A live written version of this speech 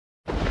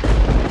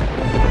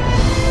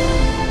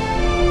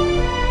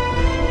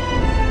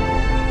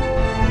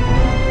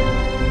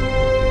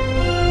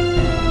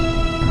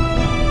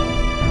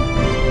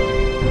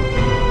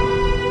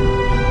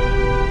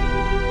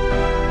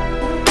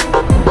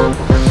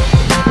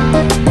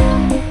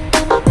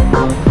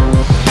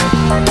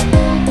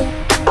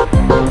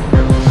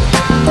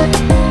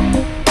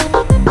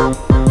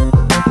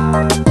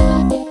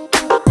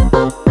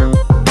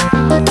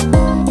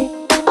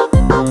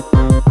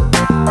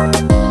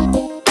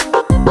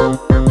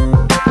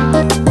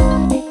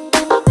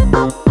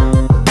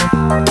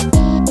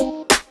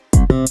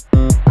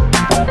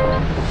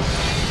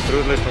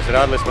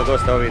smo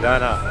dosta ovih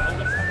dana,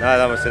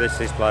 nadamo se da će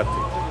se isplatiti.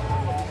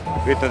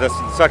 Bitno da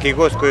svaki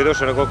gost koji je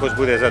došao na konkurs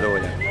bude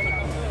zadovoljan.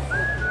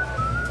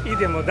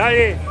 Idemo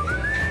dalje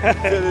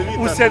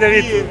u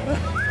Sedevitu.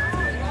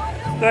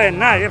 To je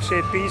najljepše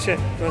piće,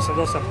 to sam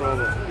dosta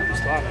probao,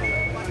 stvarno.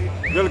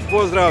 Velik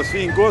pozdrav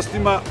svim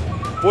gostima,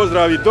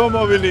 pozdrav i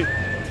domovini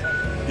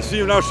i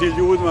svim našim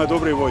ljudima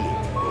dobre volje.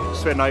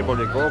 Sve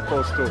najbolje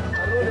Gokostu,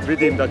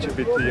 vidim da će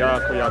biti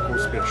jako, jako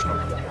uspješno.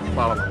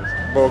 Hvala vam.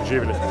 Bog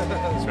življe.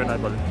 Sve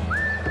najbolje.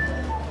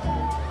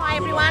 Hi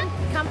everyone,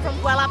 come from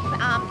Gala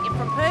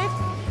from Perth.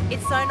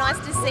 It's so nice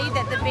to see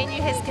that the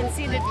venue has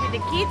considered with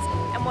the kids,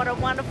 and what a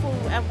wonderful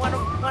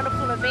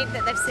event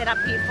that they've set up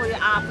here for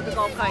the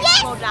Gold Coast.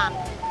 Yes! Well done.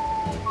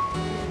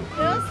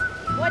 Girls,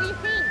 what do you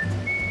think?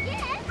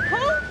 Yeah.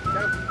 Cool?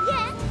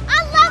 Yeah. I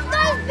love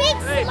those big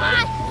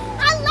slides.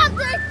 I love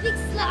those big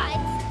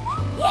slides.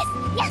 Yes,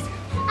 yes.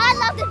 I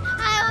loved it.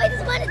 I always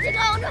wanted to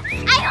go on one.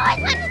 I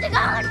always wanted to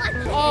go on one.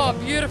 Oh,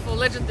 beautiful,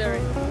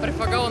 legendary. But if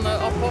I go on the,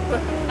 I'll pop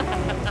it.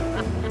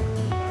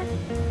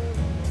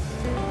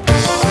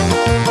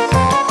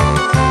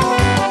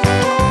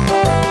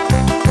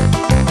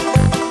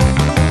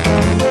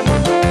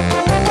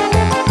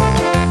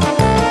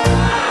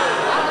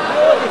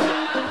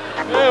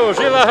 Evo,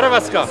 živa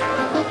Hrvatska.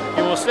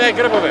 Imamo sve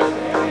grbove.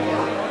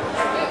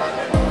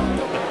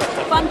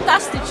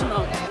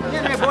 Fantastično.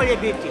 Ne bre bolje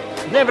biti.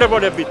 Ne bre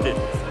bolje biti.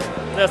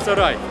 That's all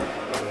right.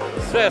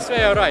 Sve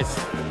je all right.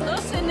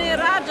 To se ne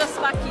rađa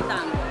svaki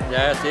dan.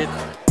 Yeah, that's it.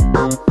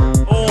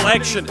 All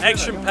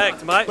action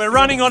packed, mate. We're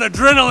running on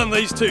adrenaline,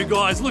 these two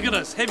guys. Look at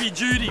us, heavy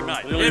duty,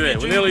 mate.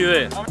 We're nearly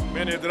there.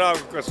 Meni je drago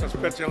kad sam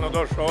specijalno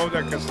došao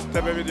ovdje, kad sam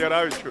tebe vidio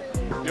Raviću,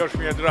 još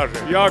mi je draže.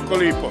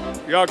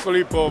 Jako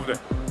lipo ovdje.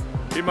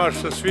 Imaš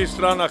sa svih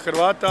strana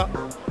Hrvata,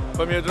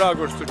 pa mi je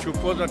drago što ću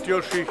upoznati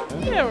još ih.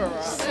 Yeah, we're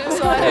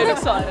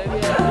excited,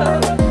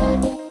 yeah.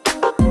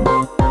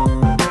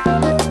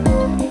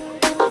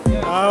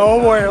 A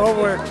ovo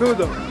je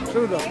čudo.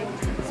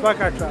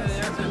 Svaka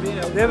čast.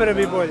 Ne mere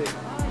bi bolje.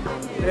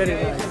 Very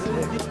nice.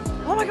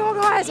 Oh my God,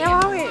 guys, how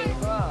are we?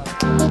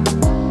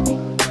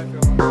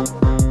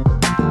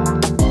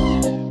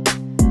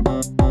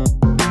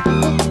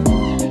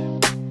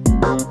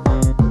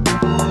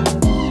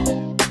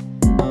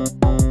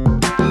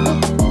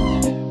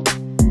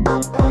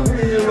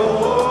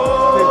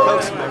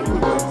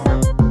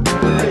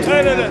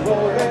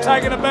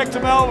 Taking it back to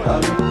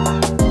Melbourne.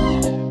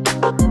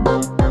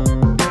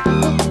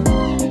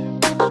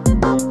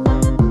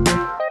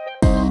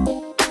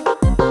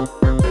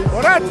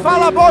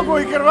 Hvala Bogu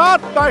i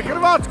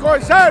Hrvatskoj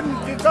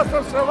zajednici da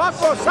smo se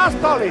ovako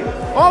sastali.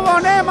 Ovo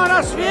nema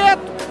na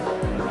svijetu.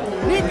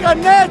 Nikad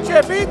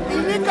neće biti i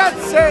nikad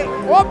se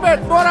opet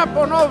mora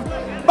ponoviti.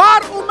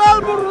 Bar u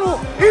Melbourneu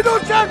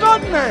iduće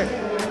godine.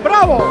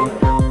 Bravo!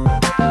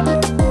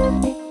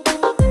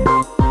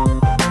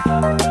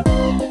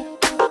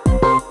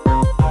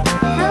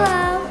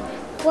 Hello,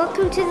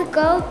 welcome to the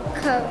Gold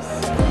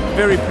Coast.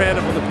 Very proud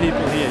of all the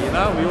people here, you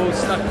know. We all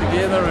stuck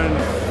together and,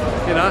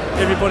 you know,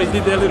 everybody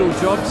did their little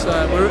job, so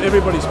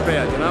everybody's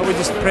proud, you know. We're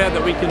just proud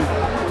that we can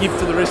give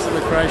to the rest of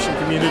the Croatian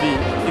community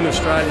in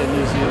Australia and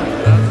New Zealand,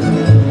 you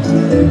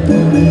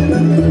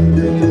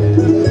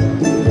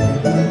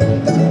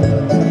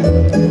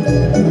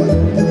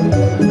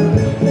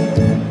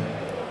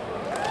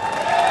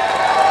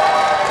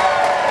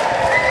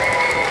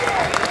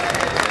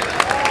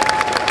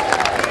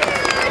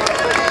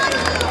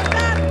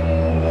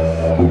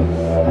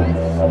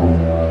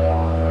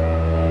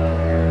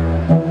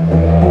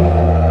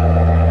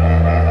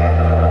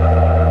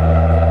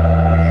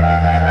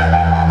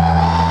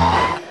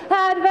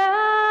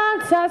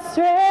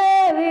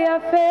Australia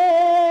fair.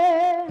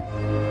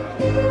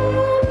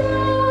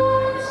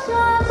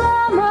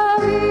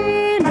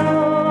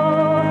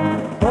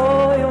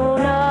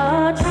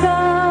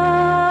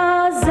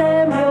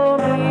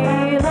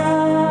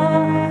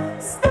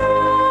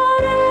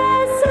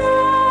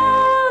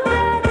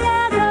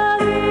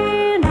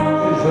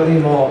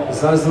 Želimo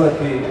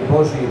zazvati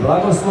Božji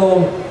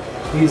blagoslov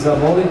i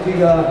zamoliti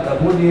ga da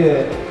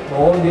bude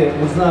ovdje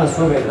uz nas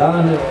ove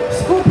dane.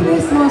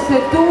 Skupili smo se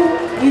tu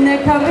i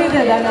neka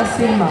vide da nas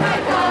ima.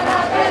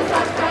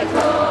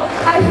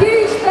 A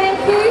huge thank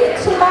you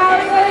to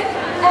Mario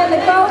and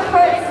the Gold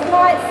Coast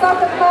Night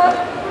Soccer Club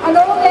and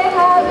all their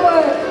hard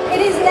work.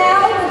 It is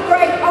now with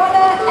great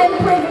honour and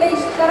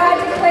privilege that I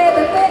declare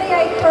the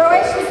 38th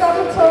Croatian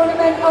Soccer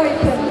Tournament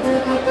open.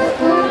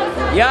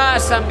 Ja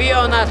sam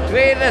bio na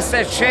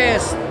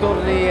 36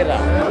 turnira.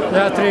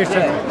 Ja 34.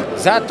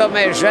 Zato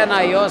me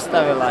žena i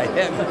ostavila.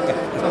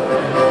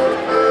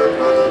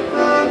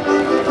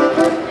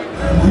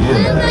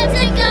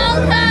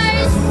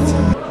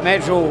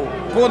 Među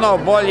puno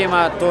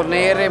boljima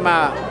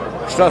turnirima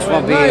što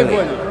smo bili.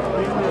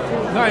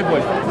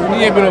 Najbolje.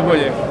 Nije bilo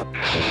bolje.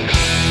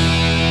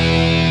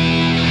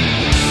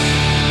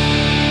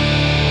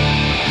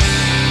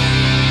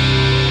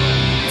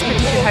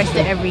 Host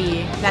it every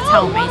year. That's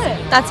how amazing.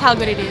 That's how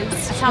good it is.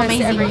 That's how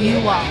amazing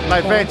you are.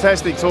 Mate,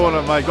 fantastic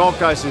tournament, mate. Gold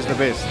Coast is the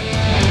best.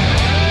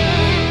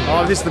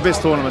 Oh, this is the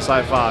best tournament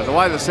so far. The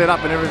way they're set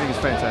up and everything is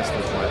fantastic.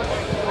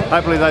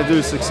 Hopefully they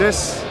do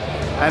success,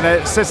 and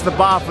it sets the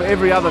bar for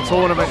every other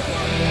tournament.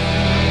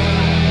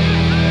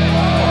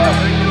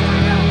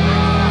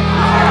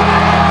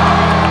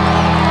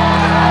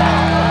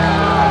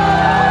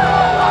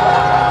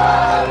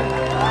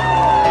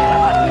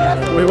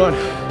 We won.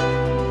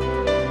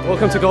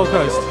 Welcome to Gold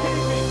Coast.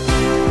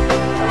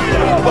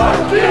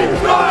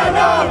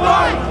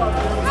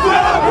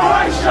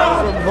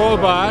 From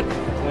Hobart,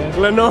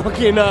 Gala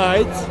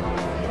Night.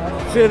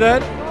 See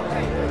that?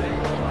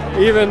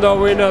 Even though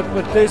we're not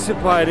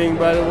participating,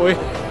 but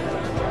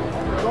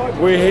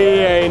we're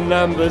here in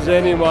numbers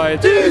anyway.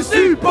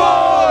 Discipanos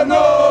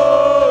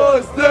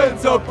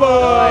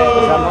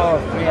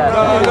densapas.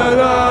 Na na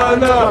na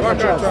na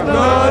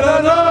na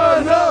na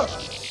na.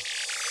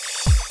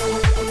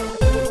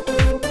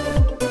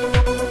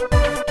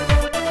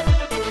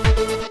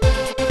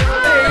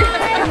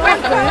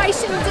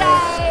 Croatian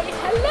Day!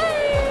 Hello!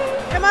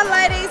 Come on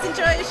ladies,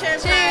 enjoy your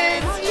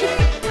champagne.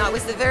 I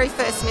was the very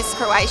first Miss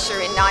Croatia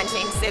in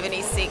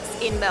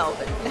 1976 in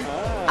Melbourne.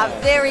 A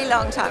very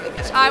long time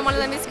ago. I'm one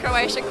of the Miss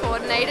Croatia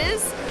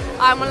coordinators.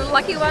 I'm one of the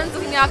lucky ones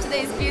looking after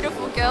these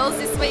beautiful girls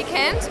this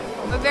weekend.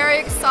 We're very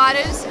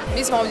excited.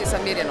 Mi smo ovdje sa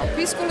Mirjanom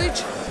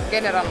Piskulić,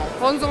 generalnom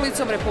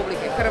konzulicom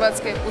Republike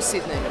Hrvatske u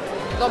Sidneju.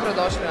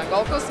 Dobrodošli na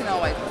Gold Coast i na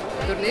ovaj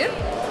turnir.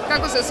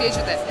 Kako se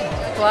osjećate?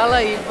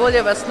 Hvala i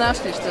bolje vas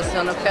našli, što se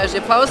ono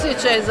kaže. Pa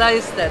osjećaj je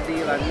zaista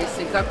divan,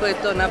 mislim kako je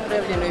to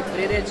napravljeno i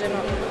priređeno.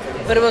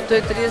 Prvo, to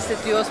je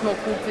 38.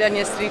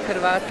 okupljanje svih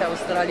Hrvata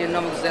Australije i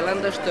Novog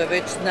Zelanda, što je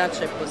već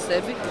značaj po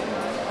sebi.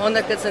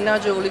 Onda kad se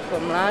nađe ovoliko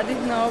mladih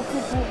na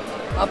okupu,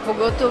 a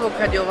pogotovo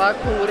kad je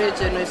ovako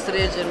uređeno i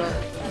sređeno.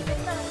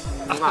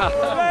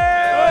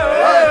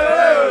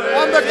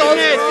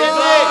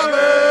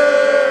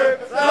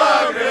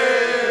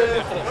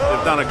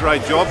 They've done a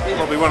great job,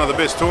 probably one of the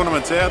best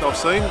tournaments out I've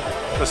seen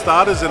for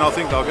starters, and I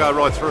think they'll go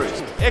right through.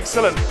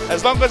 Excellent.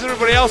 As long as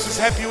everybody else is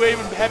happy, we're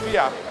even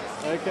happier.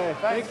 Okay,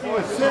 thank you.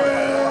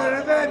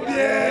 Crven,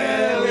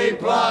 bijeli,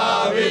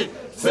 plavi,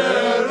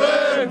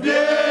 crven,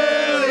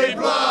 bijeli,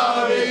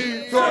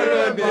 plavi,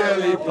 crven,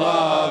 bijeli,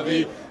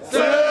 plavi,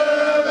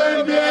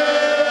 crven,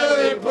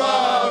 bijeli,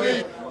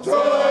 plavi,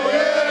 to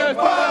je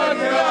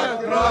Banjak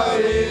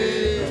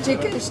pravi.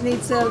 Chicken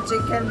schnitzel,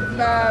 chicken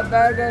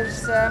burgers,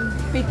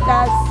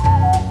 pizzas.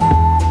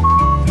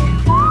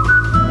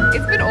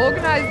 It's been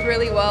organised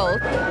really well.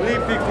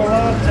 Lipi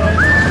kolače.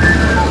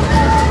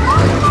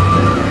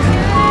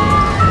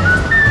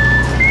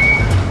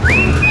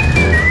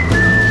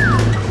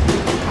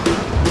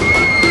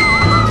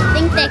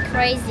 They're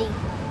crazy.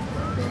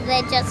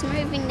 They're just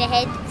moving their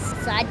heads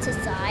side to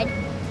side.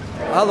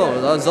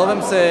 Alo,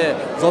 zovem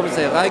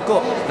se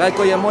Rajko.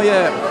 Rajko je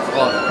moje,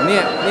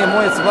 nije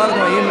moje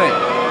stvarno ime.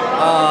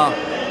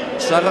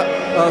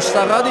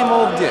 Šta radim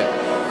ovdje?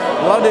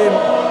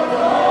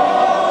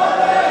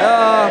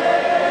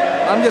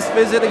 I'm just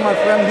visiting my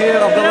friend here.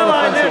 I've got a lot of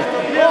friends here.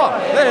 Oh,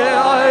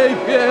 hey,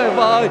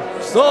 pjevaj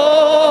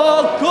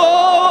sokole,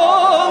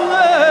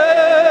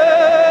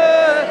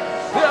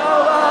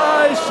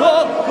 pjevaj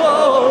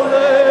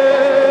sokole.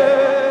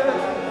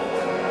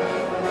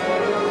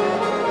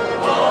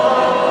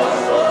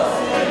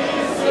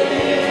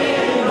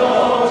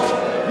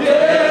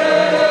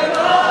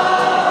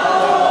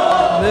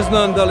 Ne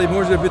znam da li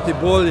može biti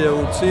bolje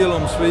u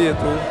cijelom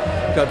svijetu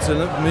kad se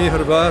mi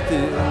Hrvati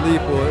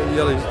lipo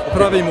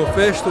pravimo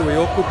feštu i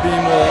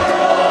okupimo.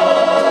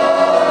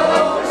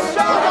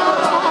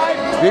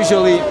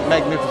 Visually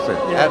magnificent,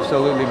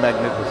 absolutely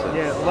magnificent.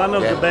 Yeah, one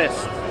of the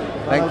best.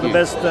 Thank One of the you.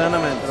 best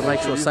tournaments. To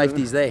make sure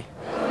safety's there.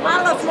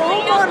 Malo smo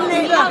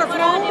umorni,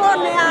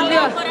 ali...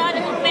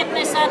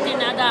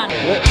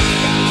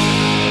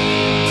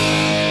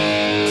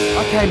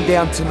 I came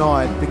down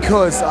tonight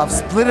because I've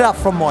split it up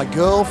from my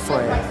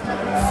girlfriend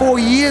 4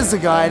 years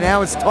ago, and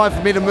now it's time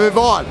for me to move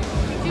on.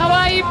 How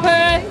are you,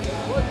 Perth?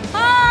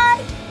 Hi!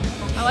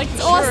 I like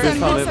It's awesome,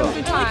 Have it's some a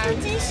good I like time.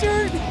 your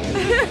t-shirt.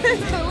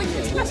 I like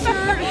your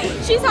t-shirt.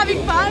 She's having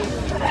fun.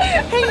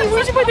 Hey,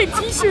 we should put the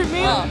t-shirt,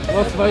 man.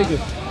 Las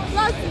Vegas.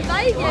 Las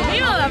Vegas.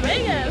 Viva Las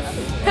Vegas.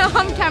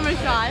 I'm camera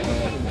shy.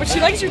 But she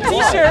likes your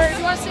t-shirt. Do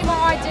you want to see my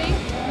ID?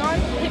 No?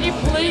 Can you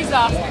please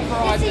ask me for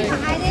ID?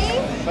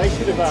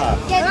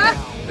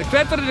 The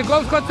Qatar, the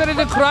Gold Coast,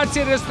 the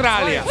Croatia, and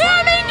Australia.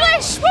 I'm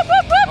English! Whoop,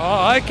 whoop, whoop.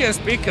 Oh, I can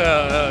speak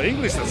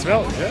English as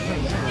well.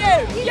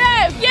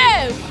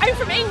 You! I'm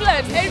from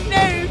England. Oh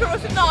no, of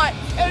course not.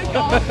 Oh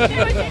God.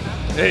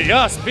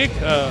 Yeah, speak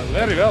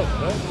very well.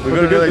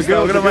 We're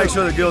going to make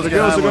sure the girls The get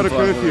girls home have got a on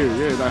time. curfew,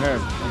 yeah, they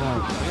have.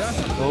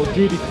 Oh,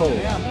 duty call.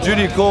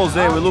 Judy calls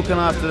there. We're looking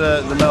after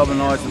the Melbourne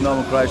Knights and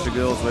Melbourne Croatia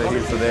girls. We're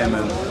here for them,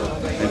 and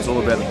it's all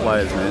about the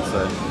players, man. So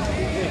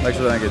make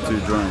sure they don't get too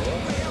drunk.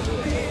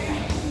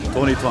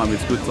 Tourney time,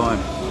 it's good time.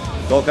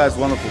 Gold Coast,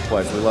 wonderful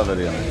place. We love it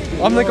here.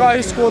 I'm the guy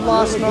who scored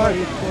last night.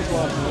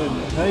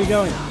 How are you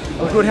going?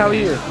 I'm good, how are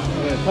you?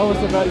 Yeah, tell us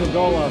about your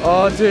goal last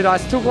Oh, dude, I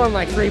took on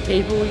like 3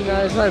 people, you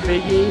know, it's no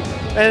biggie.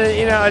 And,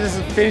 you know, I just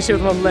finished it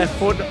with my left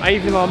foot,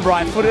 even though I'm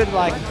right-footed,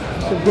 like,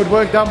 some good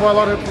work done by a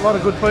lot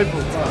of good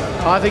people.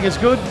 I think it's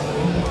good.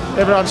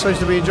 Everyone seems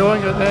to be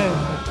enjoying it now.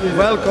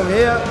 Welcome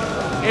here.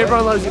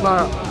 Everyone loves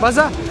Gala.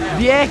 Maza,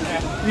 Viek,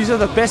 these are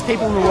the best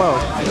people in the world.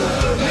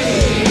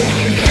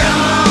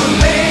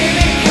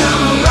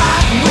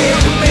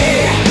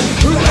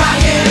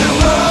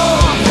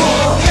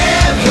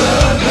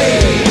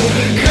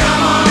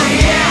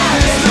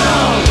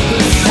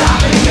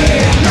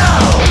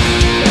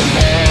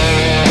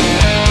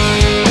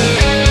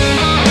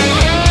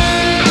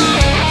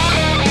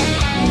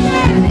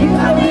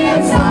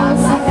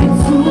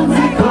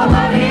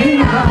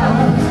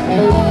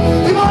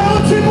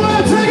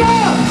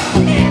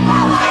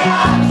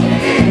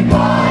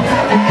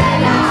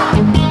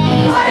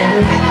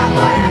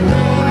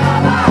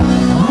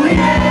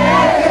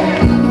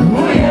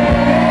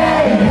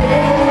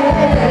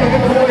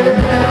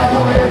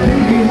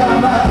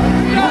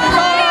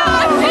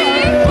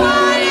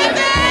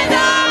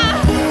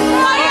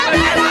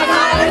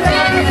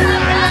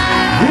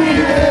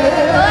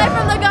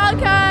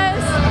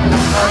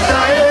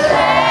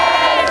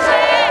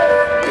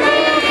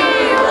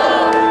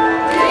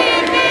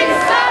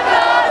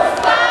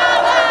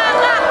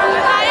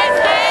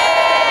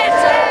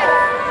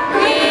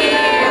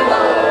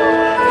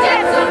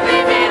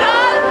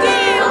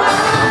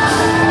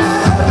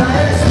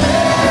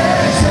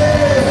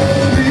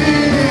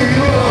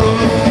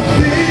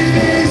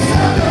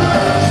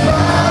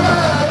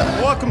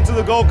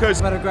 Gold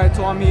Coast. Had a great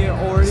time here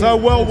already. So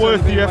well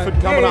worth the effort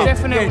coming up.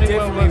 Definitely.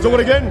 Do it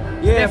again?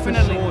 Yeah,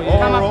 definitely. Sure.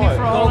 Come up here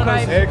for a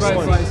holiday. Excellent.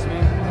 Great place,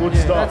 man. Good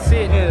stuff. That's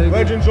it. Yeah,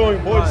 glad you're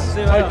enjoying, boys.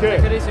 Right, Take care.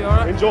 Take it easy, all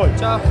right? Enjoy.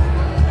 Ciao.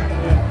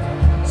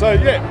 Yeah. So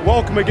yeah,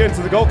 welcome again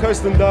to the Gold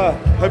Coast, and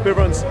hope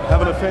everyone's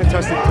having a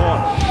fantastic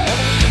time.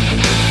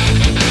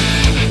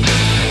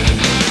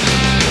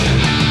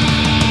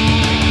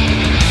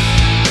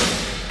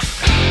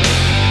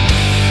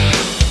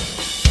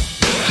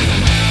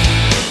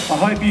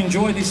 I hope you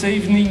enjoy this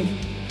evening,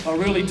 I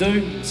really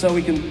do, so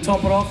we can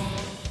top it off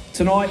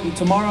tonight and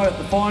tomorrow at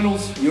the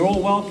finals. You're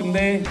all welcome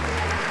there.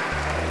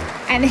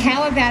 And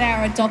how about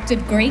our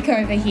adopted Greek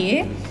over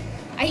here?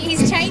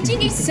 He's changing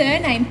his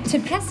surname to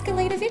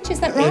Paskalinovic, is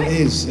that right?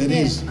 It is, it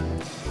is.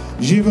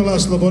 Živola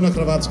Slobodna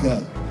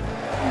Hrvatska.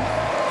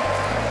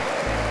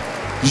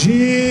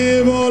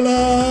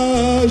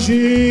 Živola,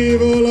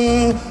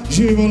 živola,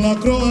 živola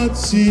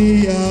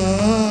Croatia.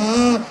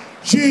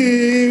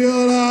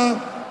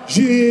 Živola.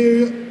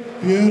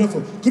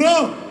 Beautiful.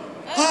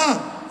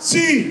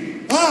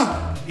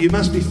 You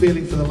must be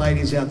feeling for the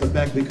ladies out the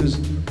back because,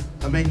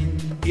 I mean,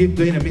 you've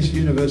been a Miss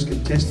Universe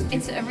contestant.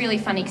 It's a really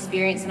fun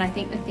experience, and I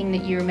think the thing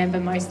that you remember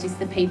most is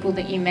the people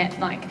that you met.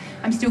 Like,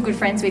 I'm still good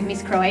friends with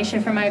Miss Croatia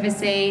from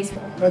overseas.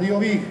 Radi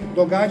ovih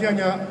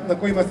događanja na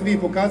kojima ste vi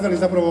pokazali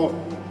zapravo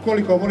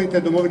koliko volite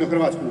domovinu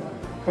Hrvatsku.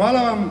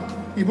 Hvala vam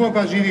I Bog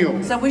vas živio.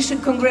 So we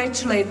should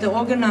congratulate the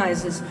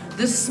organisers,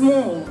 the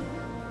small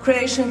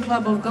Croatian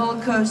Club of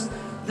Gold Coast,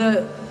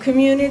 the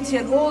community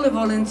and all the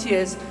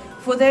volunteers,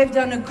 for they've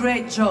done a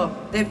great job.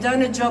 They've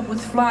done a job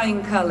with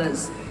flying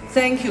colours.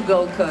 Thank you,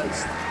 Gold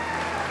Coast.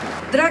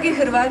 Dragi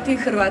Hrvati I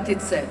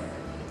Hrvatice,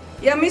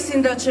 ja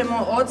mislim da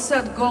ćemo od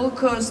sad Gold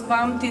Coast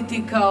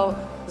pamtiti kao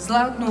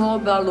zlatnu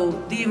obalu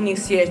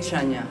divnih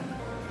sjećanja.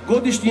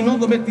 Godišnji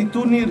nogometni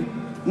turnir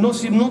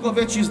nosi mnogo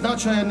veći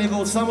značaj nego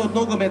od samog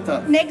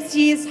nogometa. Next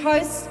year's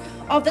host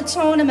of the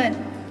tournament.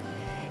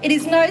 It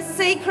is no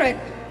secret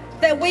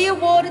that we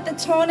awarded the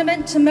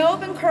tournament to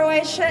Melbourne,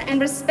 Croatia in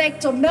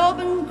respect of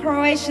Melbourne,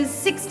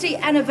 Croatia's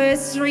 60th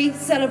anniversary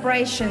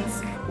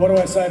celebrations. What do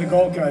I say to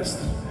Gold Coast?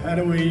 How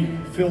do we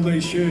fill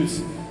these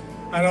shoes?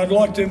 And I'd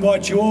like to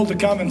invite you all to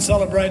come and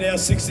celebrate our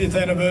 60th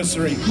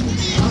anniversary.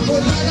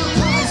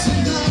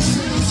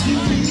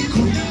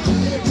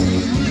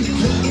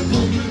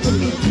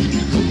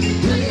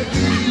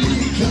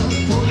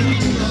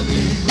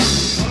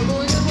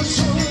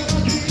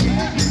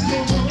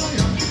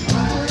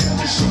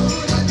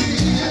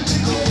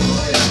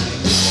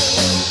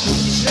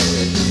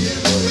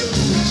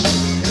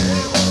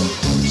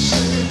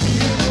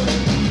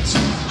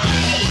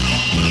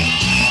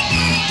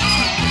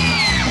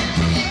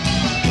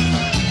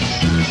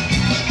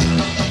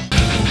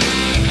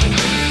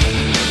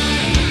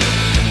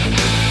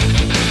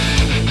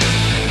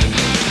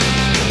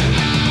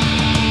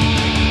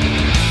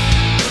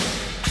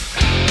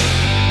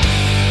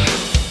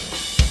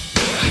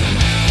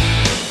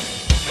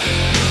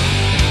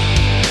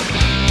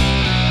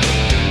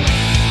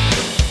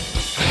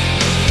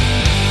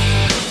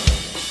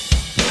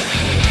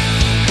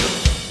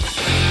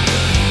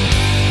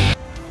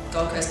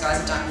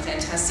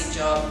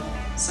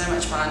 So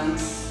much fun.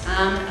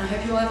 I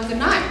hope you all have a good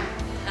night.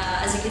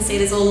 As you can see,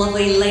 there's all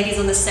lovely ladies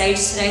on the stage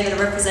today that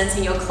are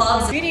representing your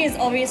clubs. Beauty is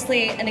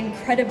obviously an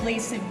incredibly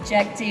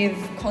subjective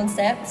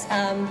concept.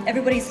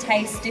 Everybody's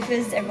taste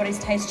differs, everybody's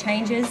taste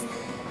changes.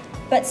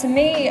 But to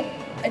me,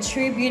 a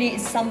true beauty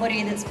is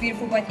somebody that's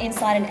beautiful both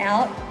inside and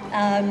out.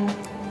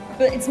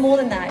 But it's more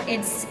than that.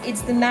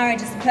 It's the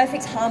marriage, it's the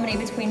perfect harmony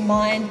between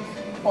mind,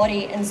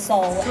 body and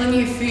soul.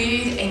 Plenty of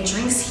food and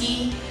drinks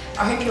here.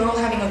 I hope you're all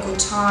having a good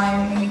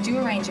time. When we do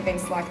arrange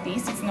events like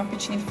this, it's an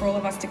opportunity for all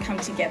of us to come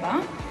together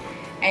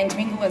and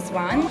mingle as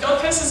one.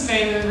 Gold Coast has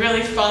been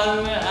really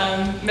fun,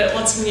 met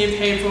lots of new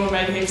people,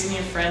 made heaps of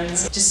new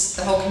friends. Just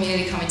the whole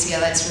community coming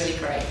together, it's really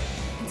great.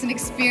 It's an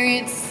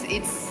experience,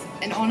 it's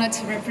an honour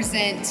to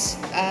represent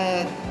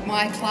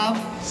my club.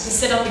 The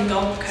setup in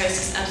Gold Coast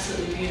is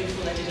absolutely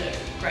beautiful. They did a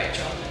great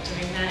job at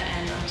doing that,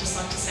 and I'd just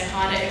like to say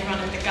hi to everyone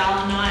at the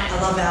Gala Night.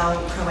 I love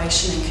our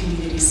Croatian and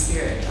community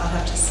spirit, I'd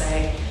have to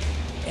say,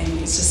 and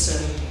it's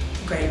just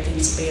a great thing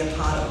to be a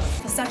part of.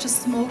 For such a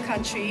small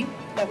country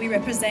that we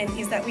represent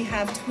is that we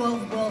have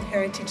 12 World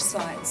Heritage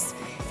Sites.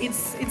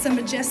 It's a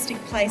majestic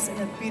place and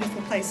a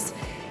beautiful place,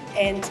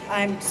 and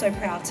I'm so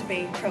proud to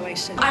be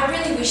Croatian. I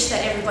really wish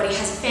that everybody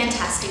has a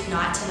fantastic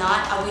night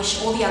tonight. I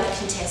wish all the other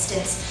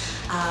contestants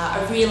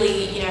are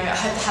really, I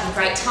hope they have a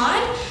great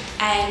time,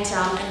 and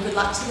good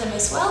luck to them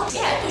as well.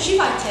 Yeah, wish you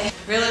both to.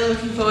 Really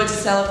looking forward to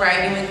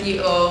celebrating with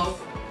you all.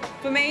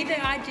 For me, the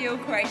ideal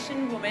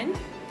Croatian woman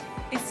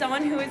is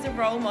someone who is a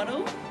role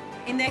model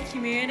in their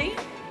community,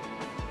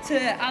 to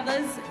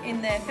others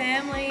in their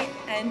family,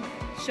 and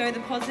show the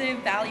positive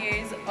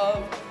values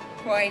of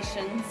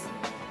Croatians.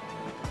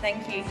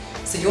 Thank you.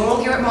 So you're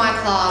all here at my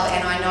club,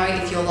 and I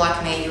know if you're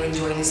like me, you're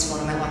enjoying this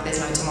tournament like there's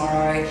no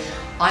tomorrow.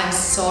 I'm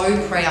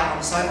so proud,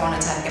 I'm so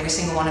honoured to have every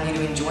single one of you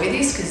to enjoy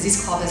this, because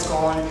this club has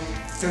gone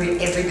through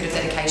every bit of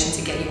dedication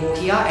to get you all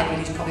here, and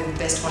it is probably the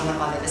best tournament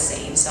I've ever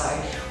seen. So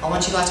I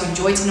want you guys to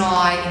enjoy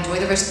tonight, enjoy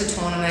the rest of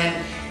the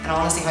tournament, and I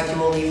honestly hope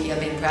you all leave here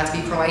being proud to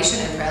be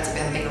Croatian and proud to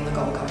have been on the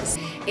Gold Coast.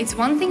 It's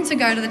one thing to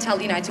go to the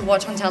to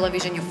watch on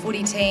television your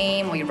footy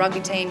team or your rugby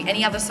team,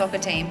 any other soccer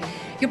team.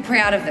 You're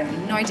proud of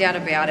them, no doubt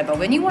about it. But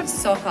when you watch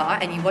soccer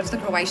and you watch the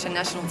Croatian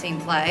national team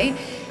play,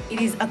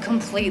 it is a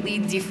completely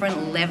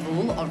different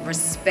level of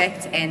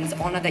respect and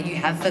honour that you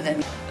have for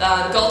them.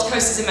 The Gold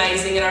Coast is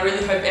amazing, and I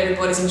really hope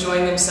everybody's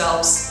enjoying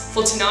themselves.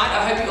 For tonight,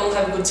 I hope you all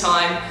have a good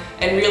time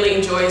and really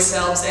enjoy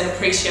yourselves and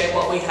appreciate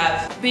what we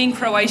have. Being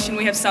Croatian,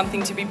 we have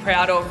something to be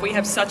proud of. We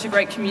have such a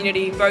great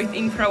community, both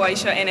in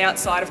Croatia and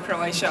outside of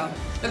Croatia.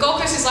 The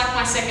Gold Coast is like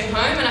my second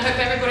home, and I hope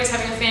everybody's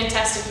having a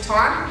fantastic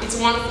time. It's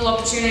a wonderful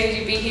opportunity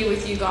to be here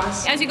with you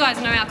guys. As you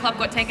guys know, our club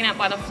got taken out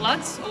by the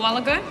floods a while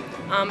ago,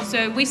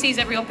 so we seize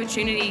every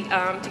opportunity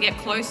to get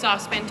closer,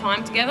 spend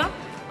time together.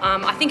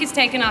 I think it's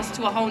taken us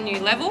to a whole new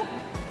level.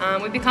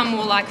 We've become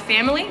more like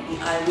family.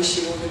 I wish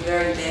you all the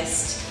very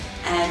best,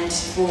 and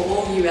for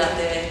all of you out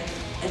there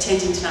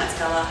attending tonight's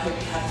gala, I hope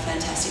you have a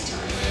fantastic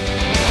time.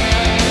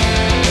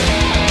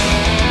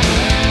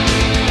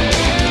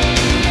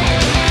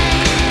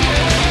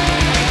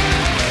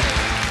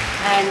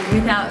 And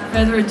without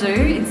further ado,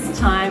 it's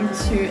time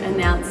to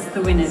announce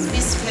the winners.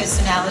 Miss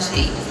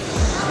Personality,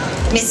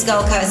 Miss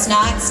Gold Coast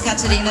Knights,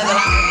 Katarina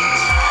Velankovic.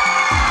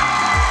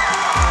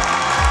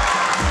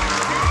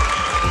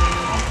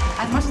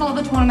 As much as I love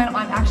the tournament,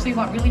 I'm actually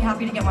really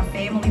happy to get my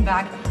family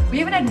back. We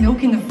haven't had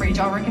milk in the fridge,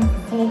 I reckon,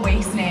 for 4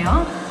 weeks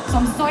now. So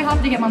I'm so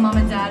happy to get my mum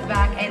and dad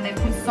back, and they've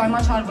put so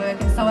much hard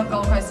work, and so have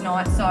Gold Coast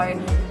Knights. So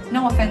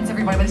no offence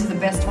everybody, but this is the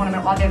best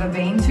tournament I've ever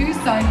been to.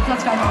 So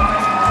let's go Gold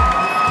Coast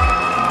Knights.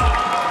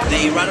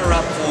 The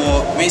runner-up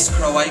for Miss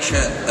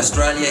Croatia,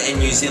 Australia and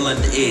New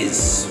Zealand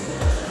is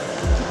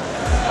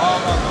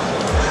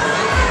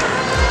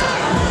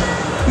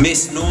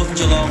Miss North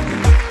Geelong.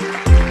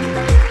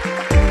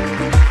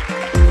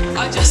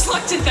 I'd just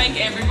like to thank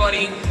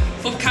everybody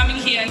for coming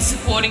here and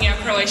supporting our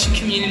Croatian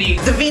community.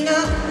 The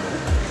winner,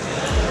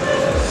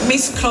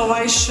 Miss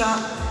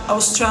Croatia,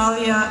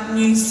 Australia,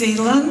 New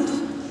Zealand,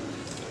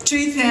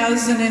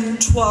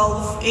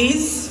 2012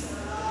 is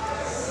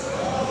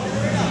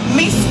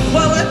Miss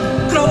Wallet,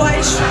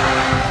 Croatia.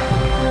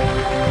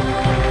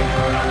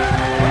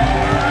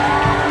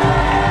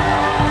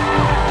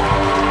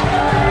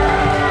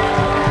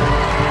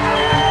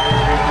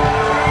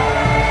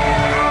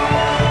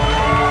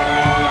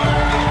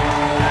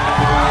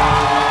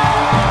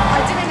 I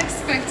didn't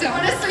expect it.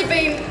 Honestly,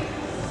 been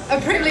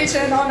a privilege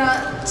and an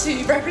honour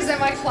to represent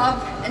my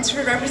club and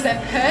to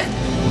represent Perth.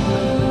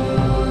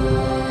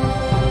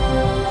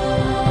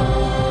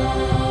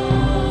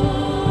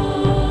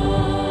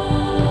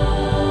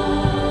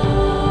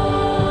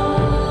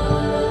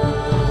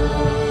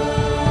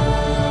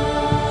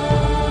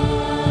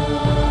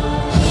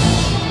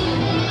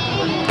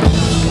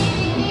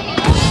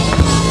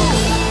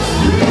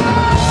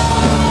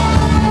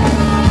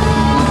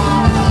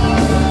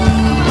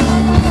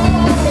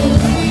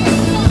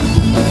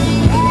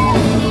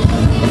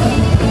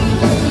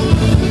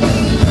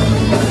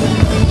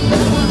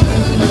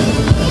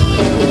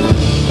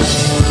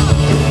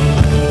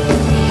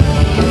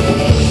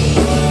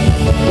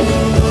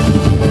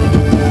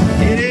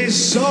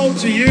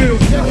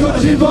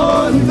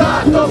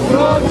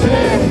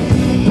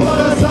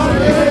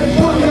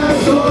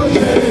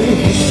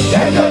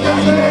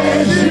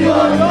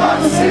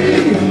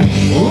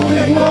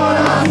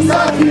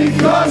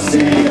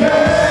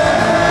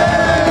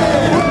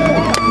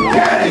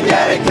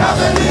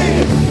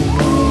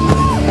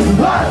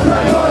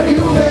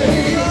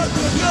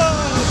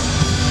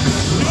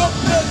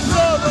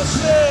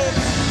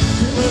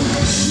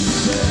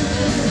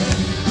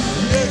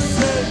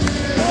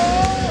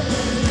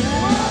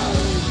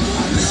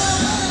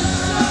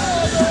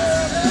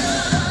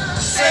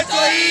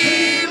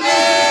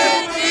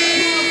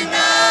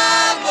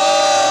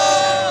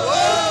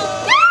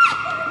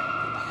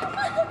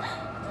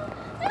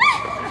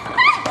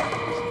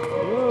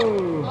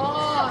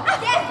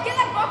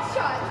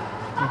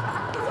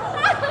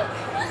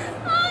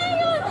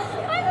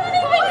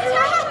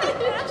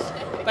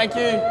 Thank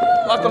you.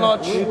 Lako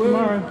noć. See you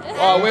tomorrow.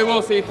 Oh, we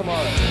will see you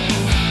tomorrow.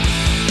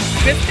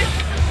 Biscuit?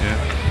 Yeah.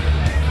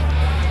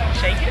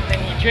 Shake it, then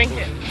you drink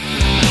it.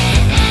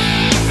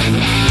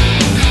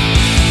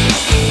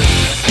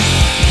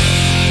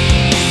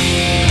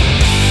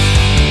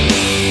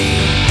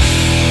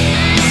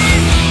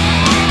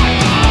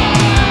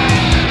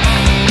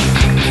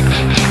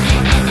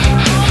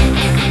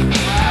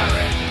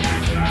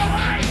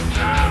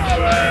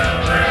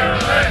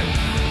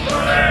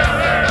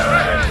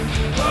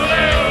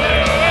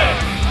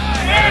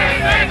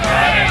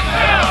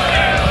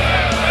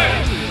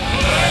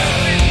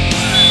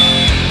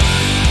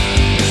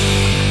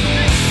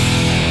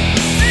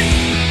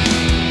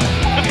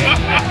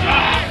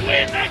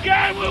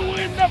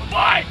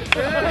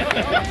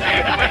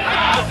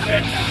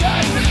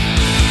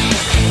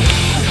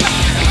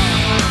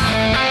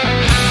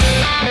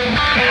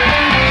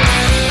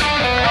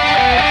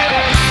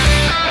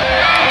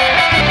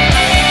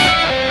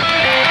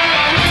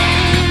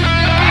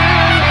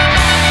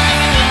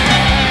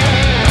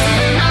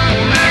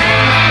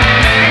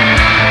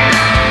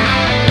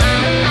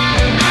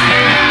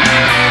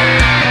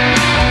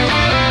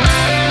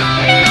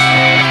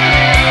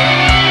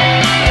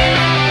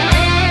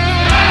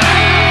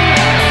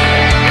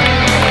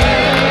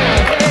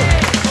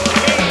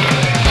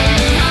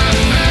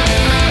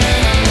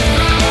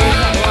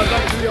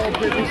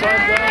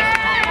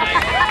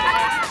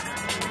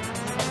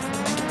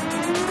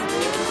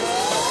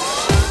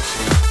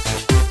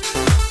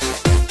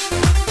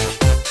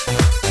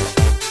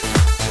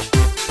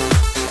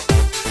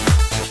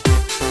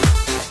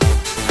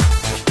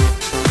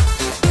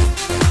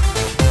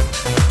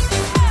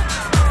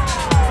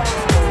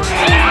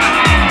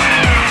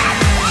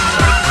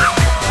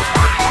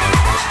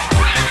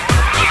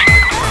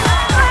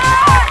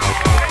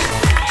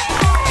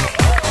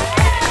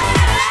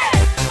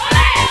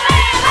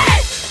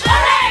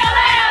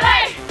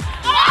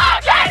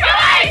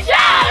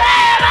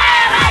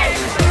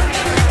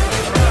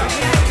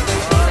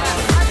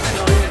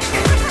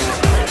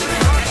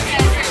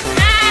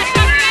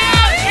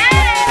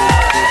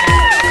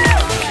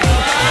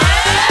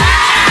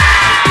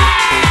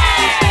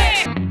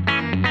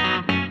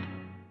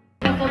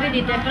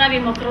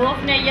 Pravimo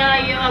krofne, ja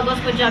i ova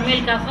gospođa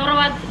Milka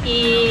Horvat i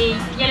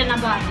Jelena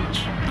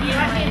Bazić. I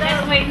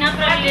smo ih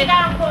napravili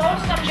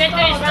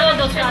 400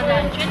 do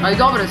sada. Aj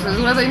dobro, se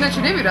izgleda,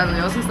 inače ne bi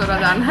radili 800 na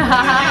dan.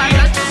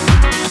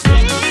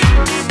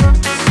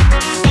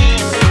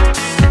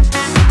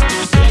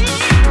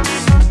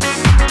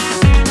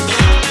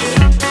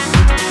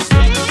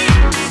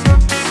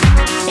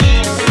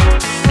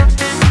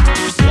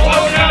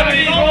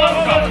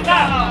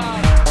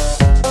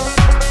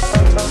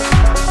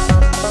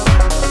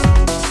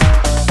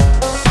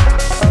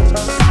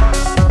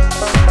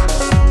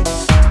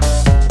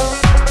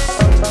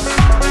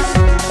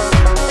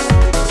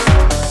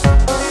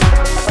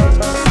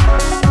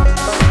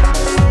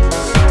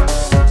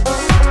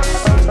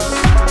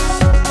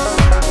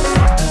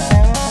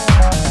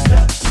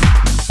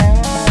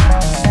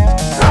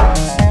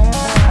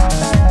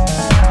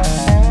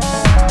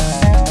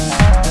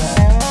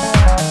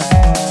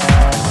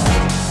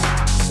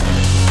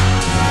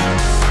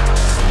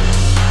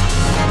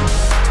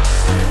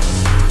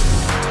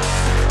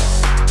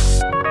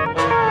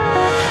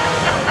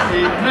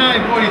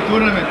 Najbolji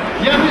turnament.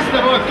 Ja mislim da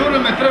ovaj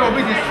turnament trebao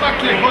biti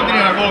svake godine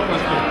na Gold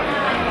Coastu.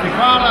 I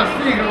hvala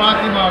svim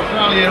Hrvatima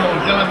Australije i Novog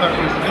Zelanda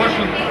koji su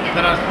došli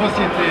da nas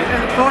posjeti.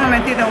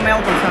 Turnament ide u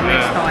Melbourne za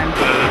next time.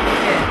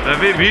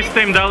 Vi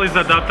ste im dali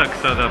zadatak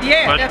sada.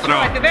 Je, da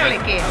čuvate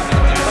veliki.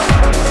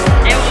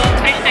 Evo,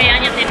 peška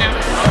janjetina,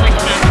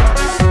 odlična.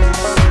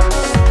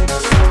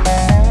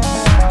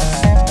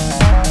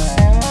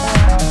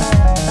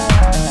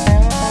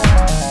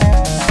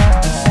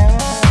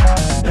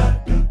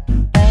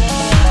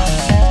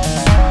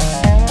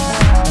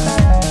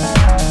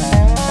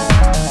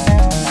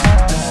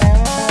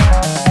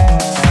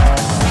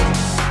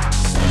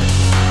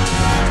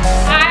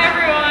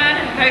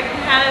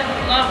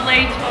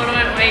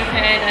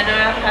 I know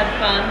I've had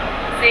fun.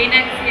 See you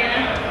next year.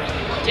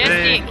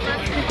 Majestic.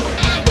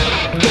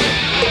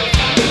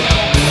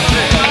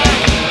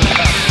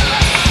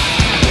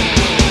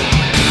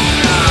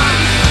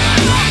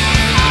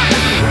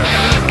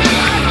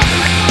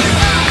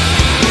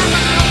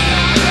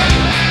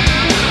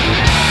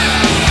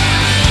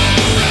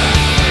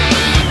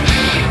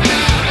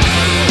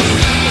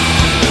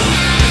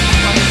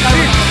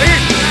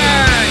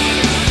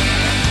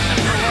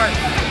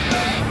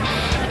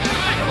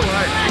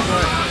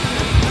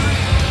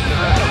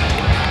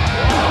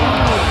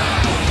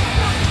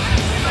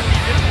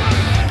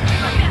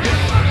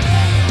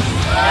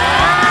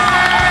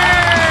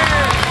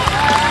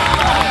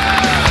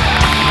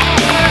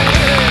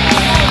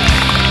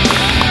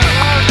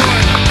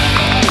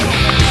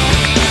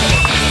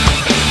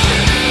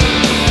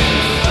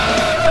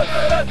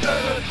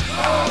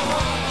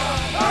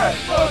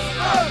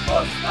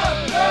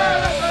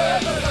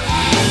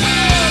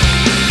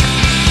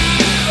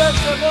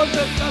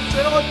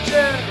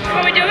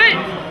 What we do it?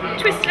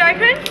 Twist it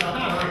open.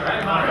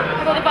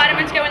 all the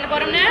vitamins go in the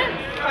bottom there.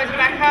 Close it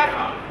back up.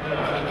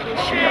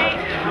 Shake.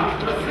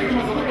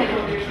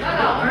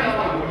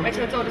 Make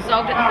sure it's all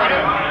dissolved at the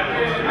bottom.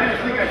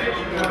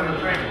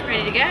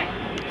 Ready to go.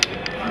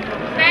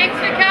 Thanks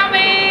for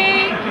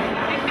coming.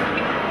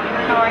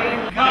 How are you?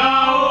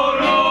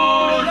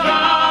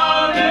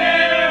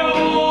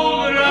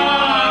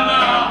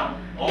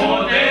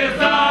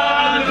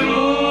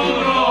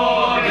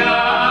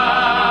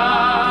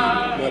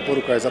 Moja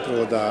poruka je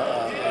zapravo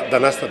da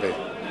nastave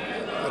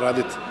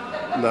raditi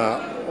na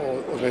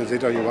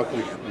organiziranju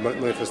ovakvih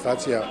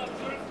manifestacija,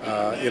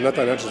 jer na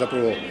taj način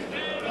zapravo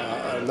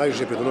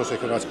najviše pridonose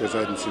hrvatskoj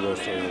zajednici u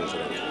Australiji i Novom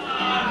Zelandu.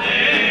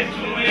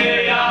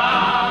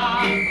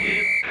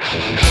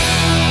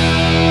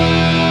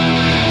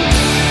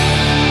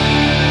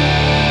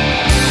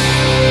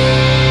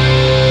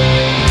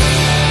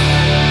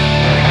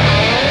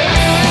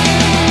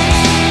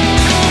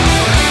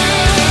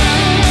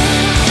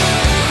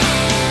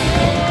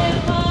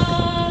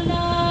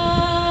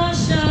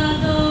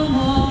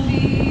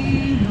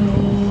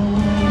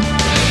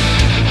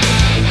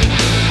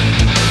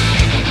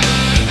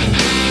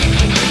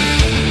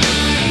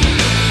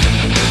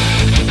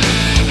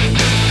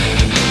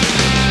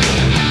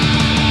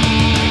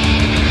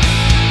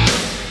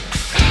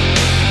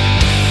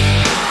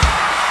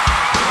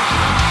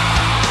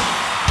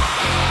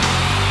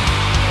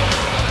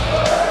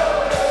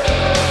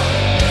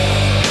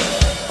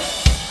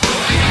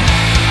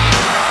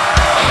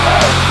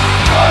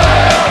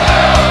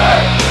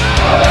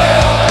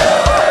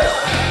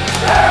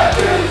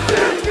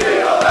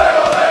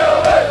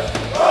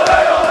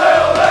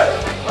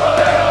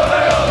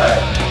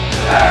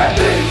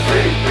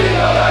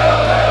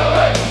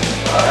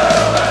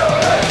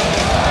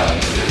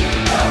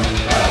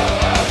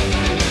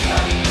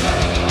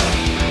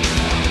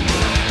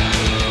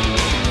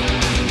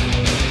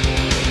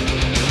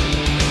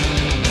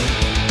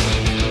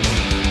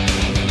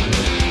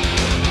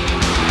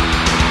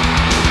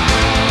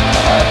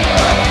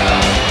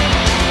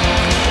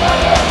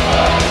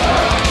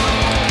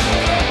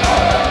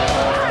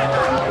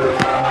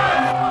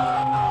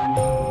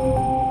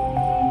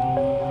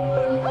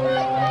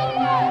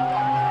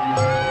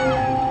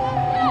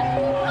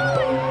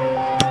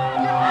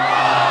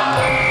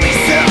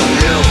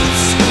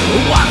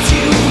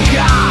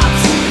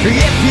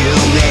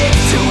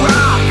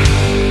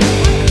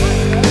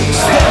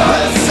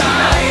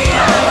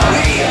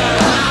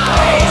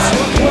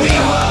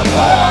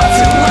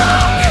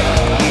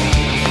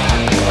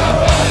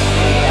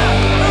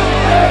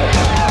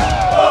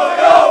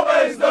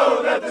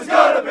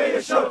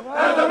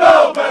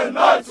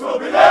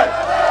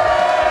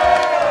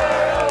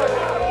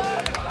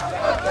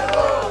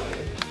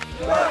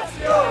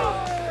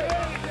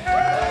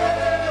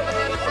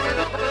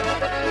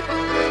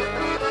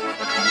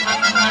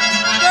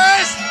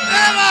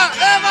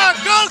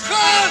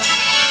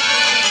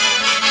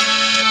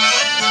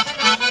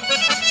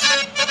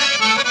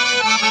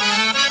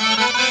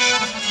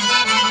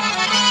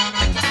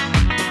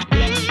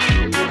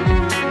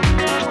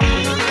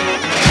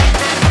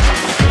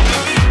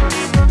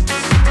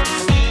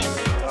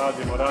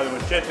 Radimo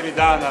 4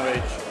 dana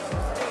već.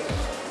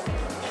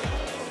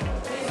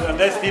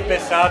 75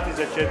 sati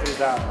za 4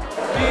 dana.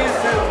 Mi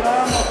se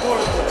znamo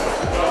koliko.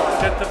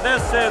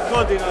 40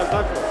 godina,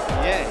 tako?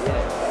 Je.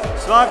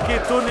 Svaki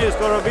turnir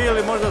skoro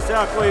bili, možda se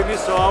ja koji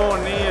mislio, a on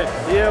nije.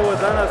 I evo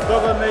danas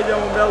dogodno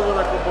idemo u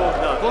Melbourne ako Bog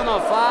da.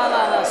 Puno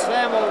hvala na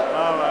svemu.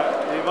 Hvala.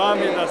 I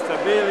vami da ste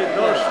bili,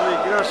 došli,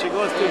 naši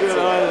gosti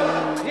bili.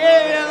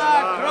 Živjela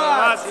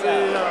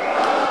Croatia!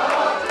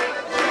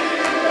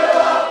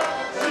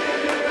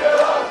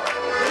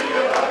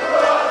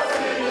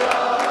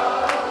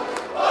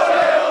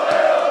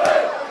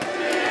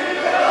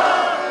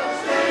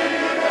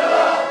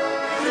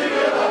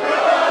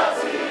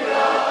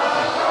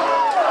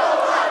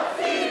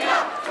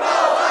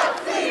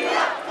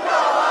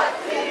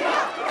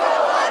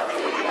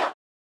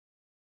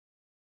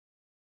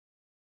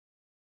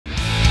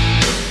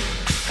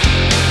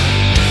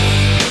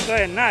 To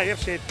je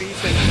najljepše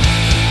pisanje.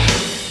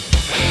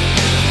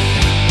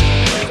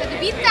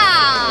 Bita!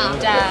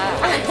 Da.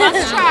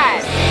 Let's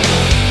try.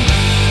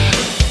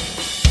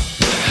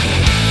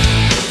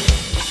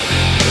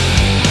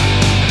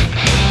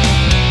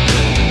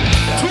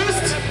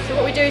 Twist! So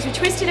what we do is we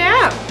twist it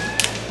out.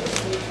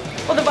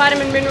 All the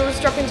vitamin minerals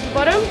drop into the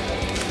bottom.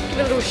 Give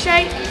it a little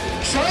shake.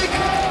 Shake!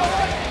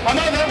 I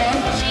know that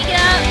one. Shake it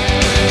up.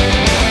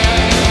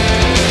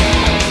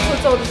 So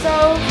it's all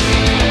dissolved.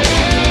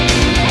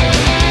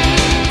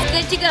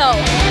 To go.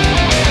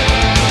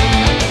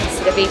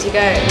 So the B to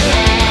go.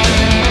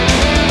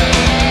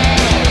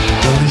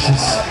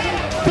 Delicious.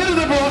 Bit of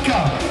the Baraka.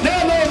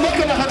 Now, no, I'm not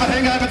going to have a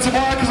hangover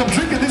tomorrow because I'm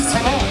drinking this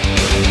tonight.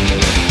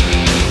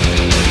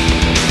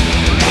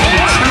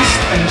 Twist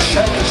and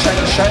shake and shake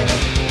and shake.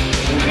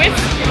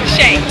 Twist and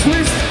shake.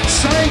 Twist,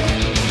 shake.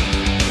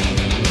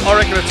 I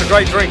reckon it's a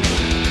great drink.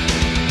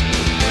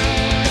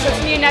 So it's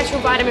a new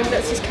natural vitamin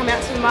that's just come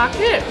out to the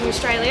market from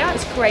Australia.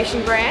 It's a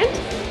Croatian brand.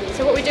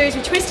 So what we do is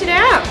we twist it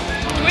out.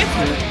 Twist,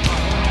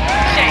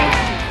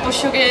 shake. or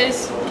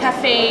sugars,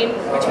 caffeine,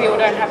 which we all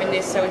don't have in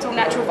this, so it's all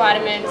natural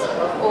vitamins,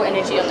 all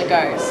energy on the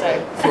go. So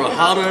for a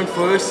hard-earned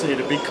first, you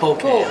need a big Coke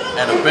can,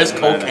 and the best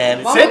Coke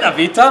can. Zeta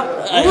Vita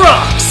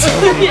rocks.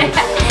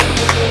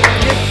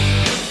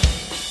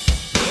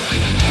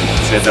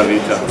 Zeta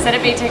Vita. Zeta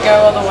Vita, go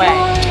all the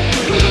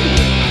way.